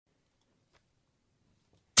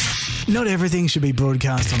Not everything should be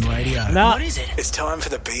broadcast on radio. No. What is it? It's time for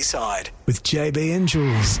the B-side with JB and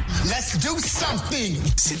Jules. Let's do something.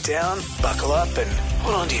 Sit down, buckle up and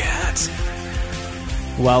hold on to your hats.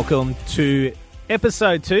 Welcome to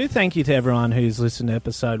episode 2. Thank you to everyone who's listened to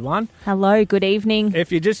episode 1. Hello, good evening,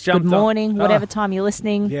 If you just jumped good morning, on, whatever time you're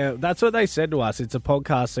listening. Yeah, that's what they said to us. It's a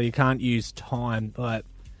podcast, so you can't use time. Like,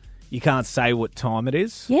 you can't say what time it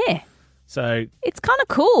is. Yeah, So, it's kind of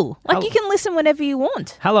cool. Like, Hello. you can listen whenever you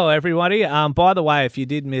want. hello, everybody. By the way, if you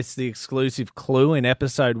did miss the exclusive clue in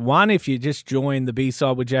episode 1, if you just joined the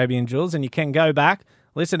B-side with JB and Jules, and you can go back,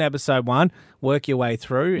 listen to episode 1, work your way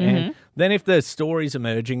through, and then if the story's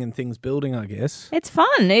emerging and things building, I guess. It's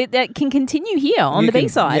fun. That can continue here on You the can-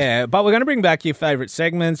 B-side. Yeah, but we're going to bring back your favourite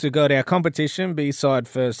segments. We've got our competition, B-side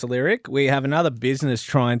First Lyric. We have another business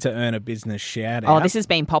trying to earn a business shout-out. Oh, this has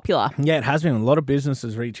been popular. Yeah, it has been. A lot of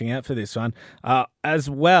businesses reaching out for this one. As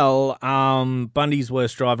well, Bundy's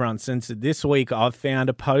Worst Driver Uncensored. This week, I've found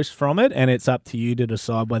a post from it, and it's up to you to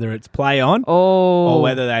decide whether it's play on or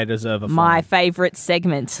whether they deserve a fine. My favourite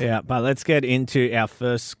segment. Yeah, but let's get into our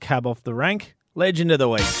first cab off the rank. Legend of the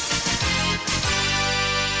Week.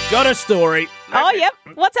 Got a story. Oh, yep.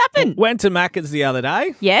 What's happened? Went to Macca's the other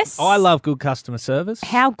day. Yes. I love good customer service.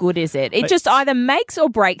 How good is it? It just either makes or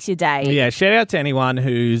breaks your day. Yeah, shout out to anyone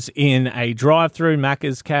who's in a drive-through,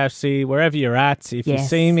 Macca's, KFC, wherever you're at. If you Yes.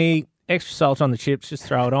 see me, extra salt on the chips, just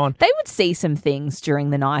throw it on. They would see some things during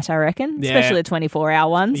the night, I reckon, Yeah. especially the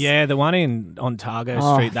 24-hour ones. Yeah, the one in Ontario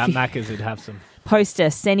Oh, Street, that Macca's would have some. Post a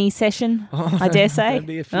Seni session, I dare say. That'd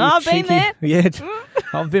be a few I've been cheeky- there. Yeah,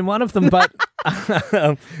 I've been one of them. But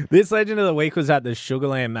this Legend of the Week was at the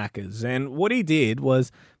Sugarland Macca's. And what he did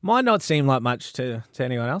was, might not seem like much to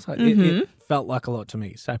anyone else. It felt like a lot to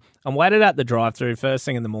me. So I'm waited at the drive-thru first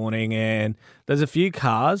thing in the morning, and there's a few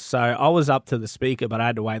cars. So I was up to the speaker, but I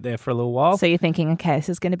had to wait there for a little while. So you're thinking, okay, this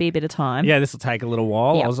is going to be a bit of time. Yeah, this will take a little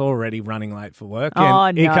while. Yep. I was already running late for work. Oh,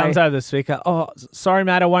 And he no. comes over the speaker. Oh, sorry,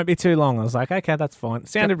 mate, I won't be too long. I was like, okay, that's fine.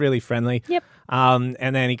 Sounded really friendly. Yep. And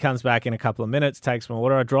then he comes back in a couple of minutes, takes my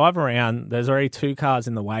order. I drive around. There's already 2 cars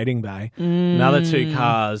in the waiting bay. Another 2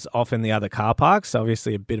 cars off in the other car park. So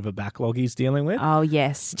obviously a bit of a backlog he's dealing with. Oh,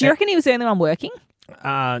 yes. Do you reckon he was the only one working?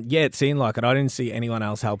 Yeah, it seemed like it. I didn't see anyone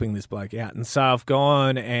else helping this bloke out. And so I've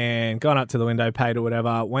gone up to the window, paid or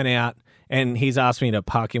whatever, went out, and he's asked me to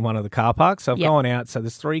park in one of the car parks. So I've Yep. gone out. So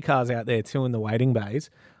there's 3 cars out there, 2 in the waiting bays.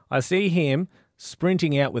 I see him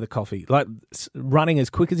sprinting out with a coffee, like running as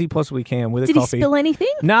quick as he possibly can with a Did he coffee. spill anything?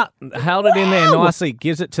 Nah, held it in there Wow. nicely,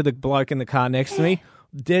 gives it to the bloke in the car next to me.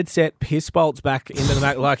 Dead set, piss bolts back into the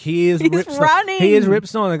back. Like he is He's running. He is rip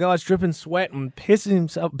snorting. The guy's dripping sweat and pissing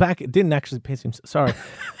himself back. It didn't actually piss himself. Sorry.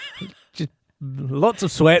 Just lots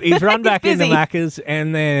of sweat. He's run back into busy. Macca's,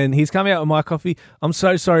 and then he's coming out with my coffee. I'm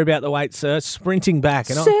so sorry about the wait, sir. Sprinting back.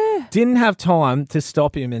 And I Sir. didn't have time to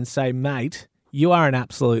stop him and say, mate, you are an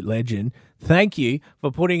absolute legend. Thank you for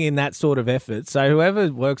putting in that sort of effort. So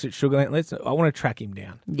whoever works at Sugarland, I want to track him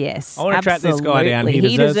down. Yes. I wanna track this guy down. absolutely. He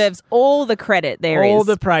He deserves deserves all the credit there is. All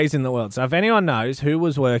the praise in the world. So if anyone knows who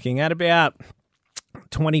was working at about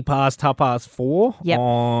 4:20 Yep.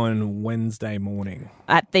 on Wednesday morning.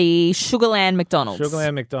 At the Sugarland McDonald's.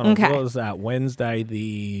 Sugarland McDonald's. Okay. What was that? Wednesday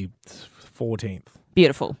the 14th.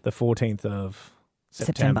 Beautiful. The 14th of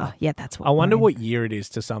September. September. Yeah, that's what I wonder we're in. what year it is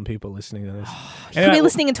to some people listening to this. Could Anyway, be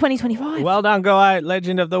listening in 2025. Well done, guy.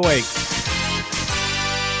 Legend of the Week.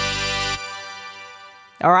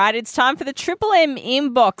 All right, it's time for the Triple M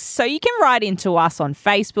inbox. So you can write into us on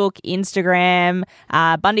Facebook, Instagram,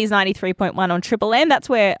 Bundy's 93.1 on Triple M. That's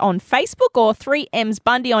where on Facebook, or 3M's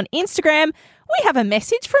Bundy on Instagram. We have a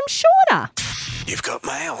message from Shauna. You've got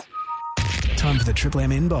mail. Time for the Triple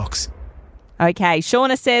M inbox. Okay,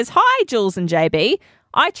 Shauna says, hi, Jules and JB.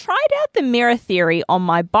 I tried out the mirror theory on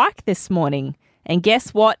my bike this morning. And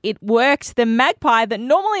guess what? It worked. The magpie that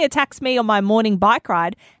normally attacks me on my morning bike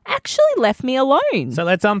ride actually left me alone. So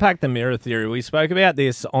let's unpack the mirror theory. We spoke about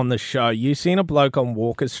this on the show. You seen a bloke on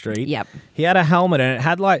Walker Street. Yep. He had a helmet and it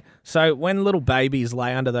had so when little babies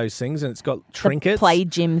lay under those things and it's got trinkets. The play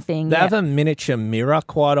gym thing. They yeah. have a miniature mirror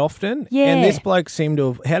quite often. Yeah. And this bloke seemed to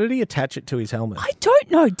have, how did he attach it to his helmet? I don't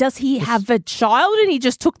know. Does he have a child and he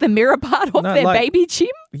just took the mirror part off No, their like- baby gym?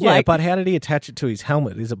 Yeah, but how did he attach it to his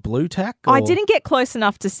helmet? Is it blue tack? I or- didn't get close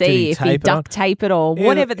enough to Did see he if he tape it on? duct tape it or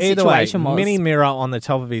whatever the Either situation way, was. mini mirror on the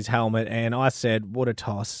top of his helmet, and I said, "What a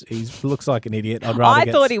toss! He looks like an idiot." I'd rather.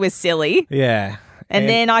 I thought he was silly. Yeah, And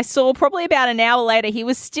then I saw probably about an hour later, he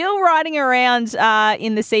was still riding around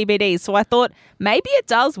in the CBD. So I thought maybe it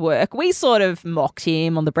does work. We sort of mocked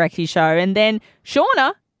him on the Brekkie show. And then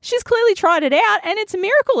Shauna She's clearly tried it out, and it's a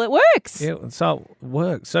miracle. It works. Yeah, so it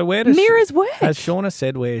works. So where does Mirrors work. Has Shauna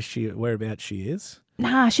said whereabouts she is?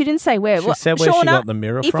 Nah, she didn't say where. She said where she got the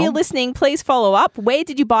mirror if from. you're listening, please follow up. Where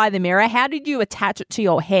did you buy the mirror? How did you attach it to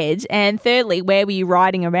your head? And thirdly, where were you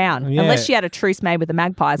riding around? Yeah. Unless she had a truce made with the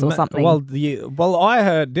magpies or something. Well, I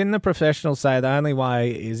heard, didn't the professionals say the only way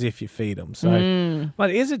is if you feed them? So, but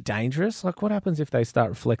is it dangerous? Like, what happens if they start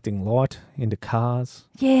reflecting light into cars?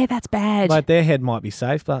 Yeah, that's bad. Like, their head might be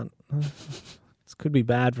safe, but this could be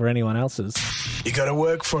bad for anyone else's. You got to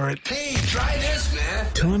work for it. Hey, try this,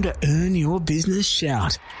 man. Time to earn your business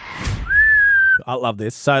shout. I love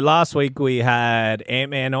this. So last week we had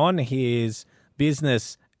Ant-Man on, his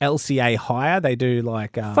business LCA Hire. They do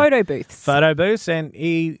like Photo booths. And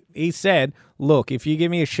he said, look, if you give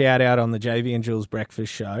me a shout out on the JB and Jules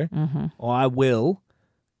Breakfast Show, I will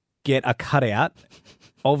get a cutout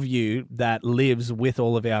of you that lives with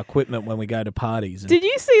all of our equipment when we go to parties. Did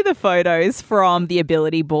you see the photos from the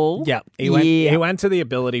Ability Ball? Yeah, he went to the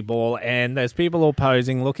Ability Ball, and there's people all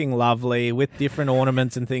posing, looking lovely with different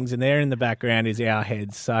ornaments and things, and there in the background is our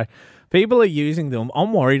heads. So people are using them.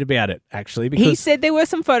 I'm worried about it, actually, because He said there were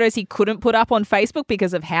some photos he couldn't put up on Facebook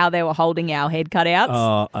because of how they were holding our head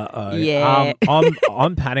cutouts. Yeah.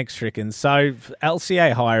 I'm panic stricken. So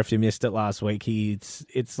LCA Hire, if you missed it last week,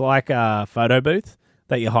 it's like a photo booth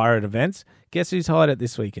that you hire at events. Guess who's hired it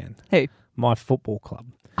this weekend? Who? My football club.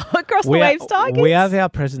 Across the Waves Tigers? We have our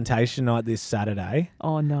presentation night this Saturday.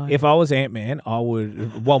 Oh, no. If I was Ant-Man, I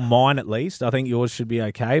would, well, mine at least. I think yours should be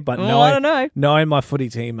okay. But I don't know. knowing my footy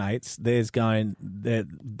teammates, there'll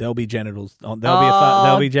be genitals.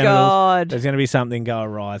 There'll be genitals. God. There's going to be something go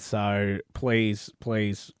awry. So please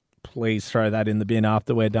throw that in the bin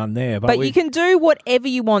after we're done there. But you can do whatever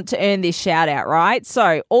you want to earn this shout out, right?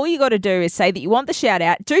 So all you got to do is say that you want the shout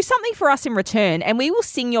out, do something for us in return, and we will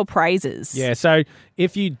sing your praises. Yeah, so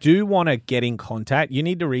if you do want to get in contact, you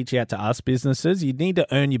need to reach out to us businesses. You need to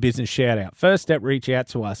earn your business shout out. First step, reach out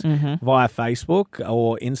to us via Facebook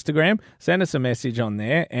or Instagram. Send us a message on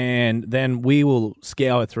there, and then we will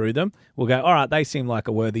scour through them. We'll go, all right, they seem like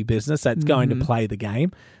a worthy business that's going to play the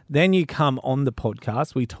game. Then you come on the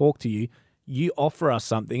podcast, we talk to you, you offer us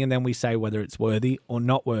something, and then we say whether it's worthy or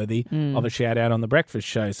not worthy of a shout out on the breakfast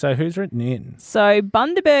show. So who's written in? So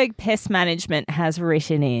Bundaberg Pest Management has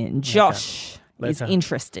written in. Josh is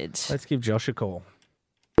interested. Let's give Josh a call.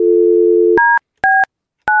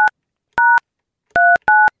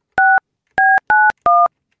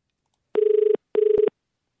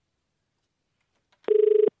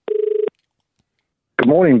 Good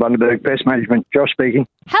morning, Bundaberg Pest Management. Josh speaking.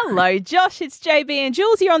 Hello, Josh. It's JB and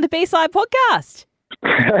Jules here on the B-Side podcast.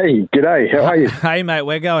 Hey, g'day. How are you? Hey, mate,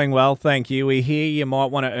 we're going well, thank you. We hear you might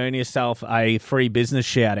want to earn yourself a free business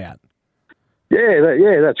shout out.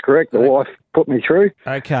 Yeah, that's correct. The wife put me through.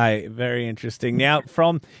 Okay, very interesting. Now,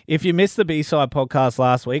 if you missed the B-Side podcast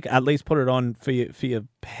last week, at least put it on for your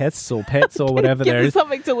pets or whatever Give there them is.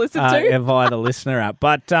 something to listen to. Via the listener app.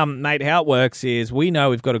 But, mate, how it works is we know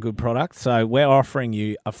we've got a good product, so we're offering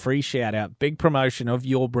you a free shout-out, big promotion of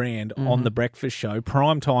your brand on The Breakfast Show,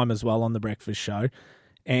 prime time as well on The Breakfast Show,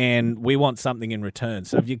 and we want something in return.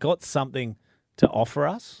 So have you got something to offer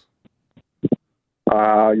us?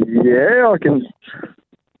 Yeah, I can.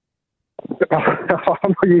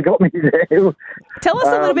 You got me there. Tell us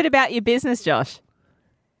a little bit about your business, Josh.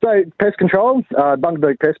 So, pest control,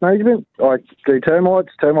 Bundaberg Pest Management. I do termites,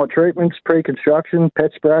 termite treatments, pre-construction,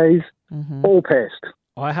 pet sprays, all pest.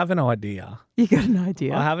 I have an idea. You got an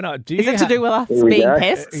idea? I have an idea. Is it to do with us Here we being go.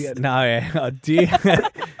 pests? No. Do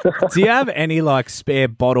you have any like spare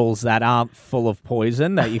bottles that aren't full of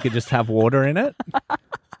poison that you could just have water in it?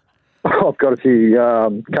 I've got a few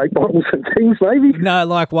cake bottles and things, maybe. No,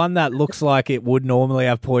 like one that looks like it would normally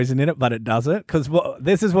have poison in it, but it doesn't. Because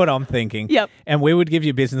this is what I'm thinking. Yep. And we would give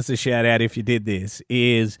your business a shout out if you did this,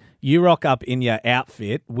 is you rock up in your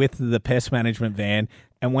outfit with the pest management van,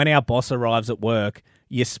 and when our boss arrives at work,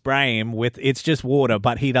 you spray him with, it's just water,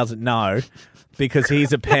 but he doesn't know because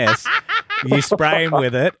he's a pest. You spray him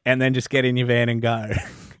with it and then just get in your van and go.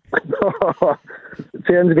 It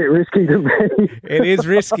sounds a bit risky to me. It is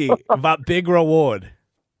risky, but big reward.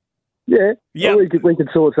 Yeah. Yep. Well, we could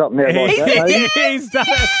sort something out like that, maybe. He's done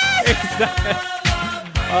it. He's done it.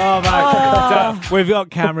 Oh, mate. We've got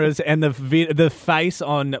cameras and the face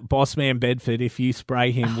on Bossman Bedford if you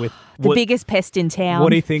spray him with The biggest pest in town.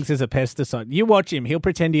 what he thinks is a pesticide. You watch him. He'll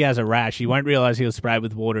pretend he has a rash. He won't realise he'll spray it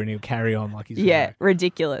with water and he'll carry on like he's Yeah,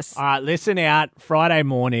 ridiculous. All right, listen out. Friday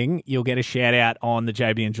morning, you'll get a shout out on the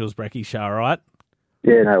JB and Jules Brecky show, all right?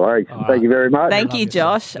 Yeah, no worries. Thank you very much. Thank you,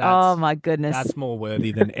 Josh. Oh, my goodness. That's more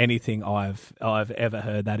worthy than anything I've ever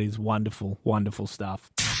heard. That is wonderful, wonderful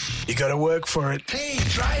stuff. You got to work for it. Hey,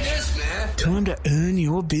 try this, man. Time to earn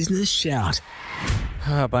your business shout.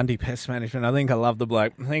 Bundy Pest Management. I think I love the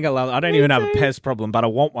bloke. I don't even have a pest problem, but I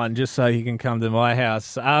want one just so he can come to my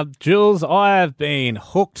house. Jules, I have been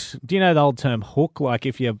hooked. Do you know the old term hook? Like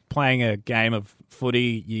if you're playing a game of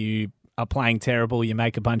footy, you are playing terrible, you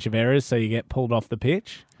make a bunch of errors, so you get pulled off the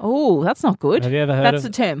pitch. Oh, that's not good. Have you ever heard That's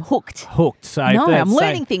of the term, hooked. Hooked. So No, I'm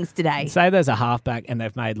learning things today. Say there's a halfback and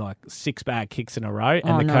they've made like 6 bad kicks in a row,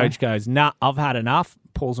 and the no. coach goes, "Nah, I've had enough."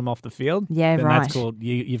 Pulls them off the field. Yeah, then right. That's called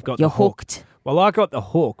you've got You're the hook. hooked. Well, I got the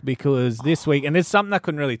hook because this week, and there's something I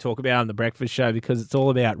couldn't really talk about on the breakfast show because it's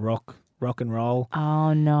all about rock and roll.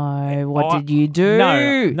 Oh, no. What did you do?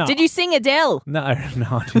 No. Did you sing Adele? No,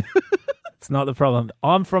 no. It's not the problem.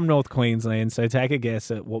 I'm from North Queensland, so take a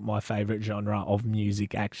guess at what my favourite genre of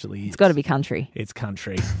music actually is. It's got to be country. It's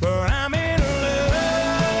country.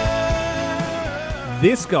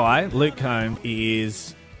 This guy, Luke Combs,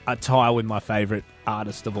 is a tie with my favourite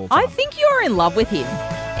artist of all time. I think you're in love with him.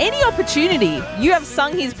 Any opportunity, you have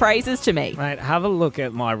sung his praises to me. Mate, have a look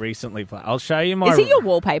at my recently played. I'll show you my... Is he your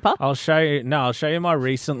wallpaper? I'll show you my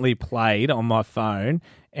recently played on my phone,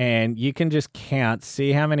 and you can just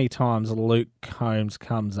see how many times Luke Combs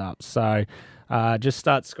comes up. So just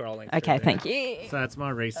start scrolling. Okay, through thank there. you. So that's my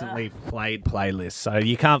recently played playlist. So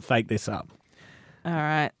you can't fake this up. All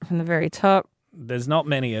right, from the very top. There's not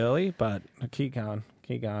many early, but keep going.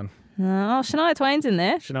 Oh, Shania Twain's in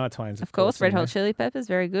there. Shania Twain's, Of course, in Red there. Hot Chili Peppers,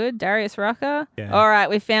 very good. Darius Rucker. Yeah. All right,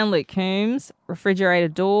 we found Luke Combs. Refrigerator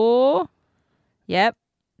door. Yep.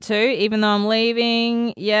 2, even though I'm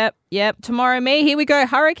leaving. Yep. Tomorrow me. Here we go.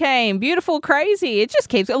 Hurricane. Beautiful, crazy. It just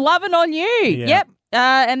keeps loving on you. Yeah. Yep.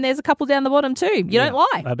 And there's a couple down the bottom too. You don't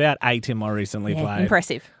lie. About 8 in my recently played.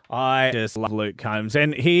 Impressive. I just love Luke Combs,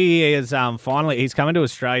 and he is he's coming to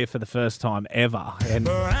Australia for the first time ever, and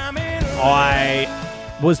I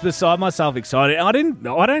was beside myself excited. I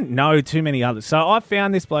don't know too many others, so I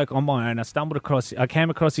found this bloke on my own. I came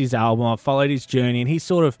across his album, I followed his journey, and he's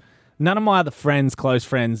sort of. None of my other close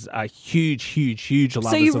friends, are huge lovers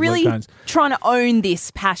So you're of really Luke Combs. trying to own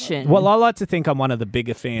this passion. Well, I like to think I'm one of the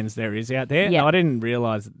bigger fans there is out there. Yeah. I didn't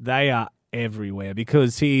realise they are everywhere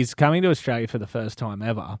because he's coming to Australia for the first time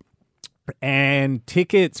ever. And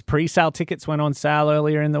pre-sale tickets went on sale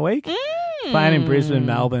earlier in the week. Playing in Brisbane,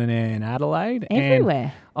 Melbourne and Adelaide. Everywhere.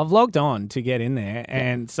 And I've logged on to get in there.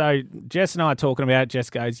 And so Jess and I are talking about it. Jess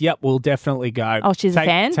goes, yep, we'll definitely go. Oh, she's a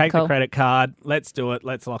fan? Take Cool. the credit card. Let's do it.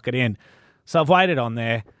 Let's lock it in. So I've waited on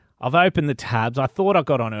there. I've opened the tabs. I thought I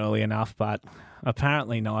got on early enough, but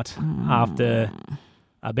apparently not. After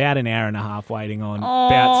about an hour and a half waiting on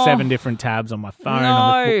about 7 different tabs on my phone,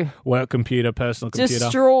 on the work computer, personal computer.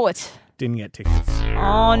 Distraught. Didn't get tickets.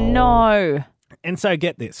 Oh, no. And so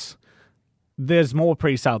get this. There's more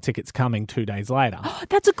pre-sale tickets coming 2 days later.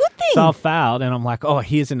 That's a good thing. So I failed, and I'm like, oh,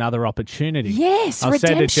 here's another opportunity. Yes, I said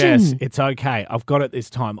to redemption. Jess, it's okay. I've got it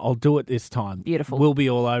this time. I'll do it this time. Beautiful. We'll be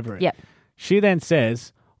all over it. Yep. She then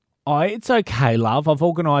says, it's okay, love. I've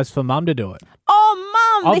organised for Mum to do it.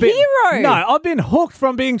 Oh, Mum, hero. No, I've been hooked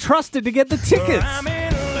from being trusted to get the tickets.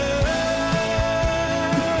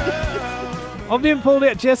 I've been pulled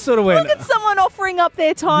out. Jess sort of went... Look at someone offering up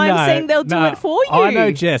their time, saying they'll do it for you. I know,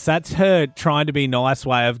 Jess. That's her trying to be nice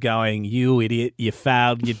way of going, you idiot, you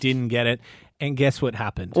failed, you didn't get it. And guess what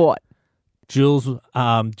happened? What? Jules,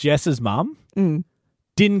 Jess's mum,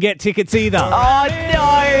 didn't get tickets either. Oh,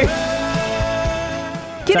 no.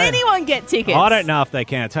 Can anyone get tickets? I don't know if they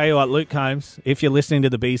can. I tell you what, Luke Combs, if you're listening to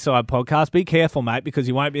the B-Side podcast, be careful, mate, because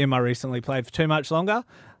you won't be in my recently played for too much longer.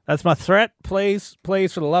 That's my threat. Please, for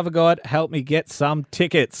the love of God, help me get some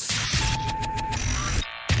tickets.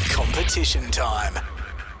 Competition time.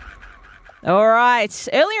 All right.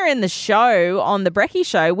 Earlier in the show, on the Brekkie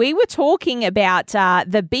Show, we were talking about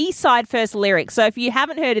the B-side first lyric. So if you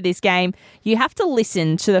haven't heard of this game, you have to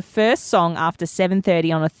listen to the first song after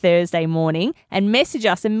 7:30 on a Thursday morning and message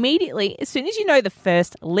us immediately as soon as you know the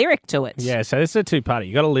first lyric to it. Yeah, so this is a two-parter.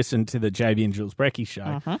 You got to listen to the JB and Jules Brekkie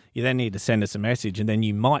Show. You then need to send us a message, and then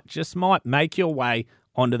you might make your way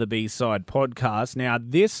onto the B-Side podcast. Now,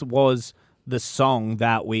 this was the song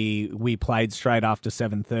that we played straight after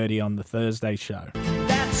 7:30 on the Thursday show.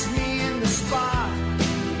 That's me in the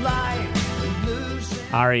spotlight,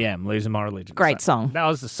 REM, Losing My Religion. Great song. That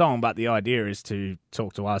was the song, but the idea is to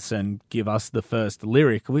talk to us and give us the first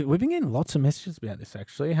lyric. We've been getting lots of messages about this,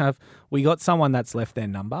 actually. Have we got someone that's left their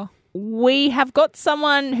number? We have got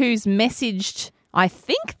someone who's messaged, I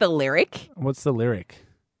think, the lyric. What's the lyric?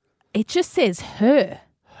 It just says her.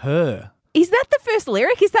 Her. Is that the first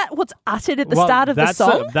lyric? Is that what's uttered at the start of the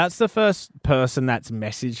song? That's the first person that's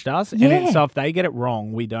messaged us. Yeah. And so if they get it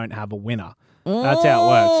wrong, we don't have a winner. That's how it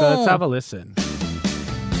works. So let's have a listen.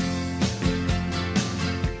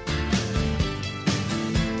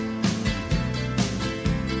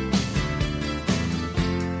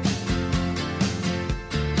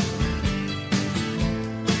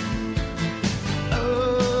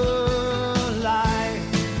 Oh,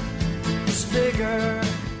 life is bigger.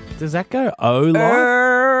 Does that go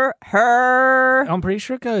life? Her. I'm pretty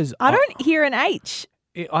sure it goes. I don't hear an H.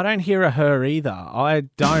 I don't hear a her either. I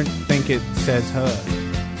don't think it says her.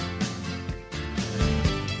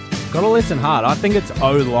 Gotta listen hard. I think it's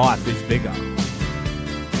O life is bigger.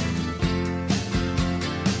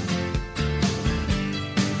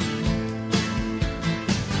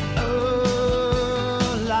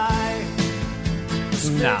 Oh, life is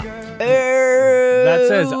Nah. bigger. That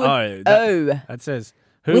says O. O. That says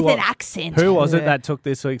who With wa- an accent. Who was it Her. that took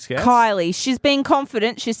this week's guest? Kylie. She's being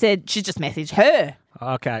confident. She said she just messaged her.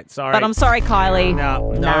 Okay, sorry. But I'm sorry, Kylie.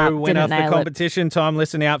 No Nah, winner didn't for nail it. competition time.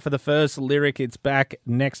 Listen out for the first lyric. It's back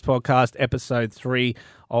next podcast, episode 3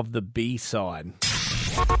 of the B-side.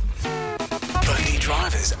 Bundy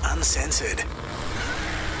Drivers Uncensored.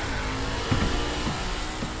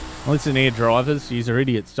 Listen here, drivers. You're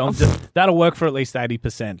idiots. That'll work for at least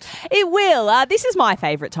 80%. It will. This is my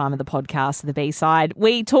favourite time of the podcast, the B-side.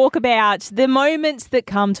 We talk about the moments that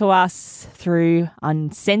come to us through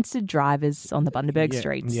uncensored drivers on the Bundaberg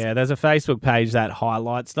streets. Yeah, there's a Facebook page that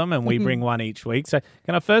highlights them, and we bring one each week. So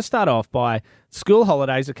can I first start off by school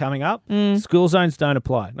holidays are coming up. School zones don't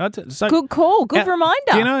apply. Good call. Good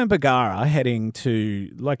reminder. Do you know in Bargara, heading to,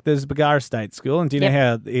 there's Bargara State School, and do you know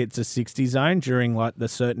how it's a 60 zone during, the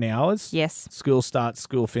certain hours? Yes. School starts,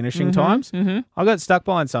 school finishing times. I got stuck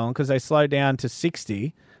behind someone because they slowed down to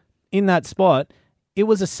 60. In that spot, it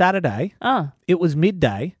was a Saturday. Oh. It was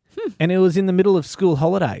midday. And it was in the middle of school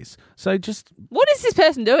holidays. So just... What is this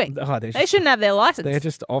person doing? Oh, They shouldn't have their licence. They're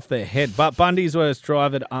just off their head. But Bundy's Worst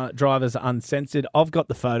Drivers Uncensored. I've got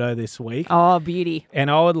the photo this week. Oh, beauty.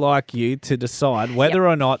 And I would like you to decide whether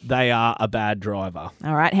or not they are a bad driver.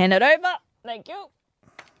 All right, hand it over. Thank you.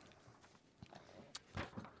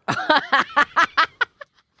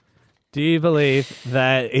 Do you believe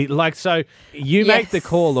that, so you make the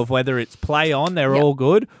call of whether it's play on, they're all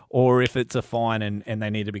good, or if it's a fine and they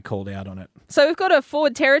need to be called out on it? So we've got a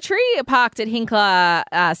Ford Territory parked at Hinkler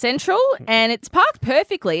Central, and it's parked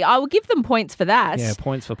perfectly. I will give them points for that. Yeah,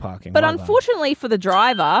 points for parking. But Well done. unfortunately for the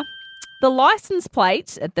driver, the license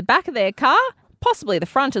plate at the back of their car, possibly the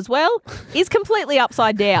front as well, is completely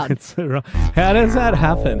upside down. How does that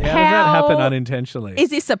happen? How does that happen unintentionally? Is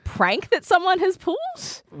this a prank that someone has pulled?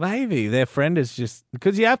 Maybe their friend is just...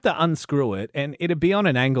 Because you have to unscrew it, and it'd be on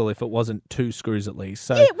an angle if it wasn't 2 screws at least.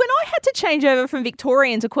 So Yeah, when I had to change over from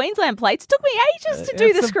Victorian to Queensland plates, it took me ages to do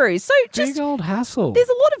it's the a screws. So big old hassle. there's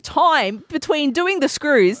a lot of time between doing the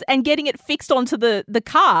screws and getting it fixed onto the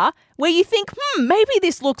car where you think, maybe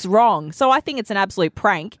this looks wrong. So I think it's an absolute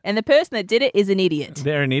prank. And the person that did it is an idiot.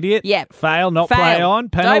 They're an idiot? Yep. Fail, not Fail. play on.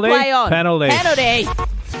 Penalty? Don't play on. Penalty. Penalty.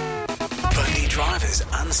 Bundy Drivers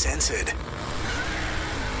Uncensored.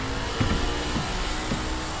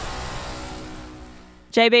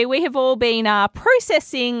 JB, we have all been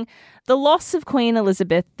processing the loss of Queen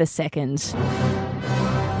Elizabeth II.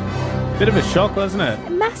 Bit of a shock, wasn't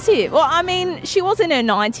it? Massive. Well, I mean, she was in her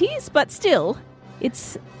 90s, but still,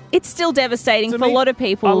 it's still devastating To for me, a lot of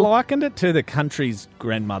people. I likened it to the country's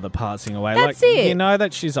grandmother passing away. That's it. You know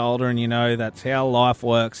that she's older, and you know that's how life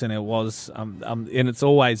works, and it was, and it's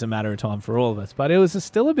always a matter of time for all of us. But it was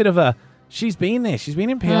still a bit of a. She's been there. She's been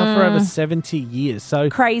in power for over 70 years. So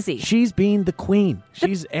Crazy. She's been the queen.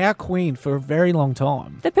 She's our queen for a very long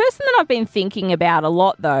time. The person that I've been thinking about a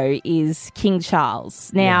lot, though, is King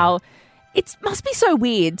Charles. Now, it must be so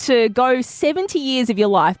weird to go 70 years of your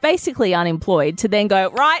life basically unemployed to then go,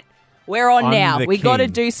 right, we're on I'm now. the We got to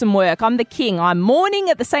king. do some work. I'm the king. I'm mourning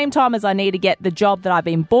at the same time as I need to get the job that I've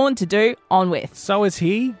been born to do on with. So is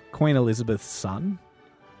he Queen Elizabeth's son?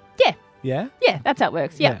 Yeah. Yeah? Yeah, that's how it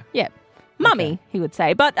works. Yeah, Yeah. yeah. Mummy, he would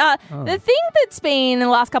say. But the thing that's been in the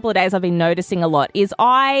last couple of days I've been noticing a lot is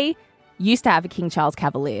I used to have a King Charles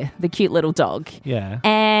Cavalier, the cute little dog. Yeah.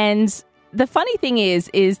 And the funny thing is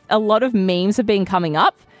a lot of memes have been coming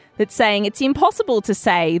up that's saying it's impossible to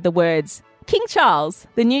say the words King Charles,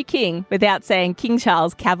 the new king, without saying King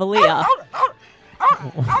Charles Cavalier.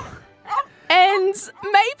 And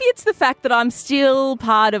maybe it's the fact that I'm still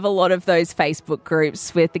part of a lot of those Facebook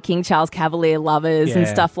groups with the King Charles Cavalier lovers and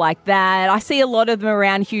Yeah. stuff like that. I see a lot of them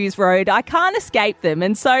around Hughes Road. I can't escape them.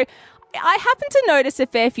 And so I happen to notice a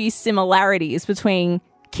fair few similarities between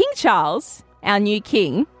King Charles, our new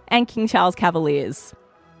king, and King Charles Cavaliers.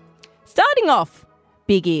 Starting off,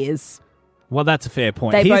 big ears. Well, that's a fair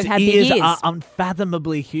point. They His both have big ears ears. are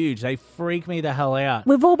unfathomably huge. They freak me the hell out.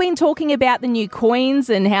 We've all been talking about the new coins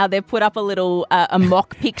and how they've put up a little a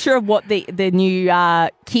mock picture of what the new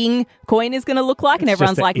King coin is going to look like, and It's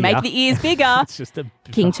everyone's just like, an make ear. the ears bigger. It's just a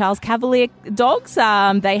King Charles Cavalier dogs,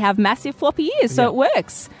 they have massive floppy ears, so Yeah. it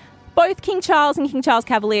works. Both King Charles and King Charles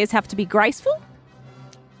Cavaliers have to be graceful.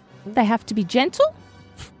 They have to be gentle.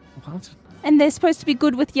 What? And they're supposed to be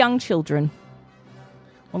good with young children.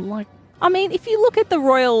 Well, like, I mean, if you look at the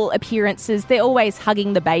royal appearances, they're always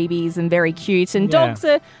hugging the babies and very cute. And Yeah. dogs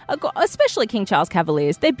are, especially King Charles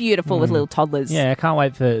Cavaliers, they're beautiful with little toddlers. yeah, I can't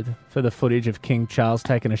wait for the footage of King Charles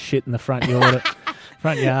taking a shit in the front yard.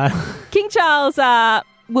 King Charles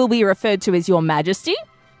will be referred to as Your Majesty,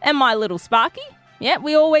 and my little Sparky. Yeah,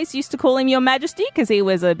 we always used to call him Your Majesty because he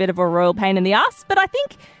was a bit of a royal pain in the ass. But I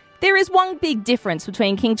think there is one big difference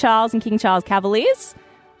between King Charles and King Charles Cavaliers.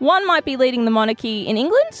 One might be leading the monarchy in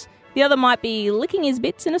England. The other might be licking his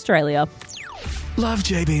bits in Australia. Love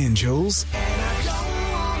JB and Jules?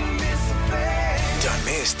 Don't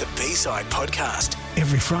miss the B-Side podcast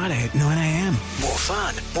every Friday at 9 a.m. More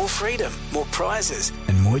fun, more freedom, more prizes,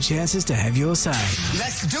 and more chances to have your say.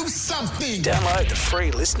 Let's do something. Download the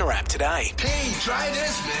free listener app today. Hey, try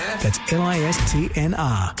this, man. That's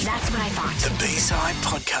LISTNR. That's what I thought. The B-Side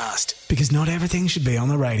podcast. Because not everything should be on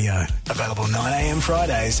the radio. Available 9 a.m.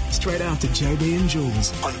 Fridays, straight after JB and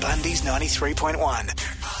Jules on Bundy's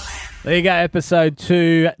 93.1. There you go, episode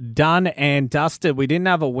 2 done and dusted. We didn't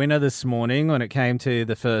have a winner this morning when it came to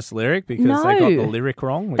the first lyric because they got the lyric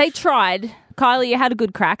wrong. They tried. Kylie, you had a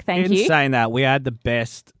good crack. Thank In you. saying that, we had the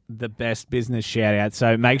best business shout out.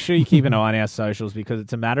 So make sure you keep an eye on our socials because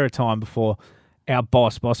it's a matter of time before our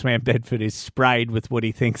Bossman Bedford is sprayed with what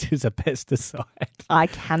he thinks is a pesticide. I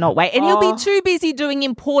cannot wait. And he'll be too busy doing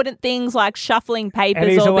important things like shuffling And papers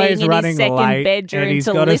he's or always being in running his second late, bedroom and he's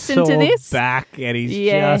to got listen a to sore this. back, and he's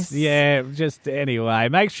Yes. just anyway.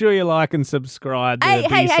 Make sure you like and subscribe. To Hey, the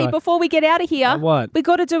hey, B-Side. before we get out of here, What? we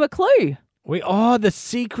got to do a clue. The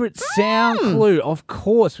secret sound clue. Of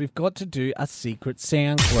course, we've got to do a secret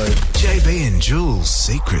sound clue. JB and Jules'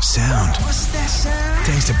 secret sound. What's that sound?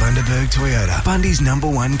 Thanks to Bundaberg Toyota, Bundy's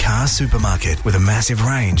 #1 car supermarket with a massive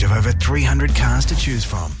range of over 300 cars to choose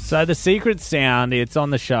from. So the secret sound, it's on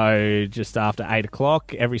the show just after 8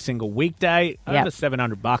 o'clock every single weekday. Yep. Over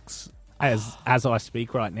 $700 as I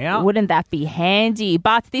speak right now. Wouldn't that be handy?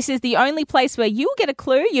 But this is the only place where you'll get a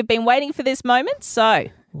clue. You've been waiting for this moment. So,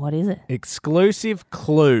 what is it? Exclusive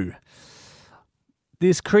clue.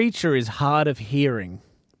 This creature is hard of hearing.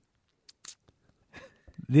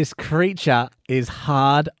 This creature is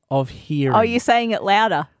hard of hearing. Oh, you're saying it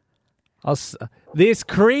louder. This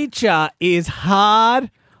creature is hard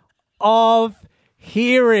of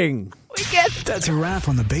hearing. That's a wrap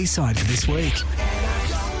on the B-side for this week.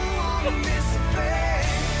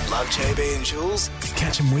 Love JB and Jules?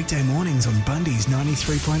 Catch them weekday mornings on Bundy's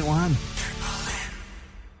 93.1.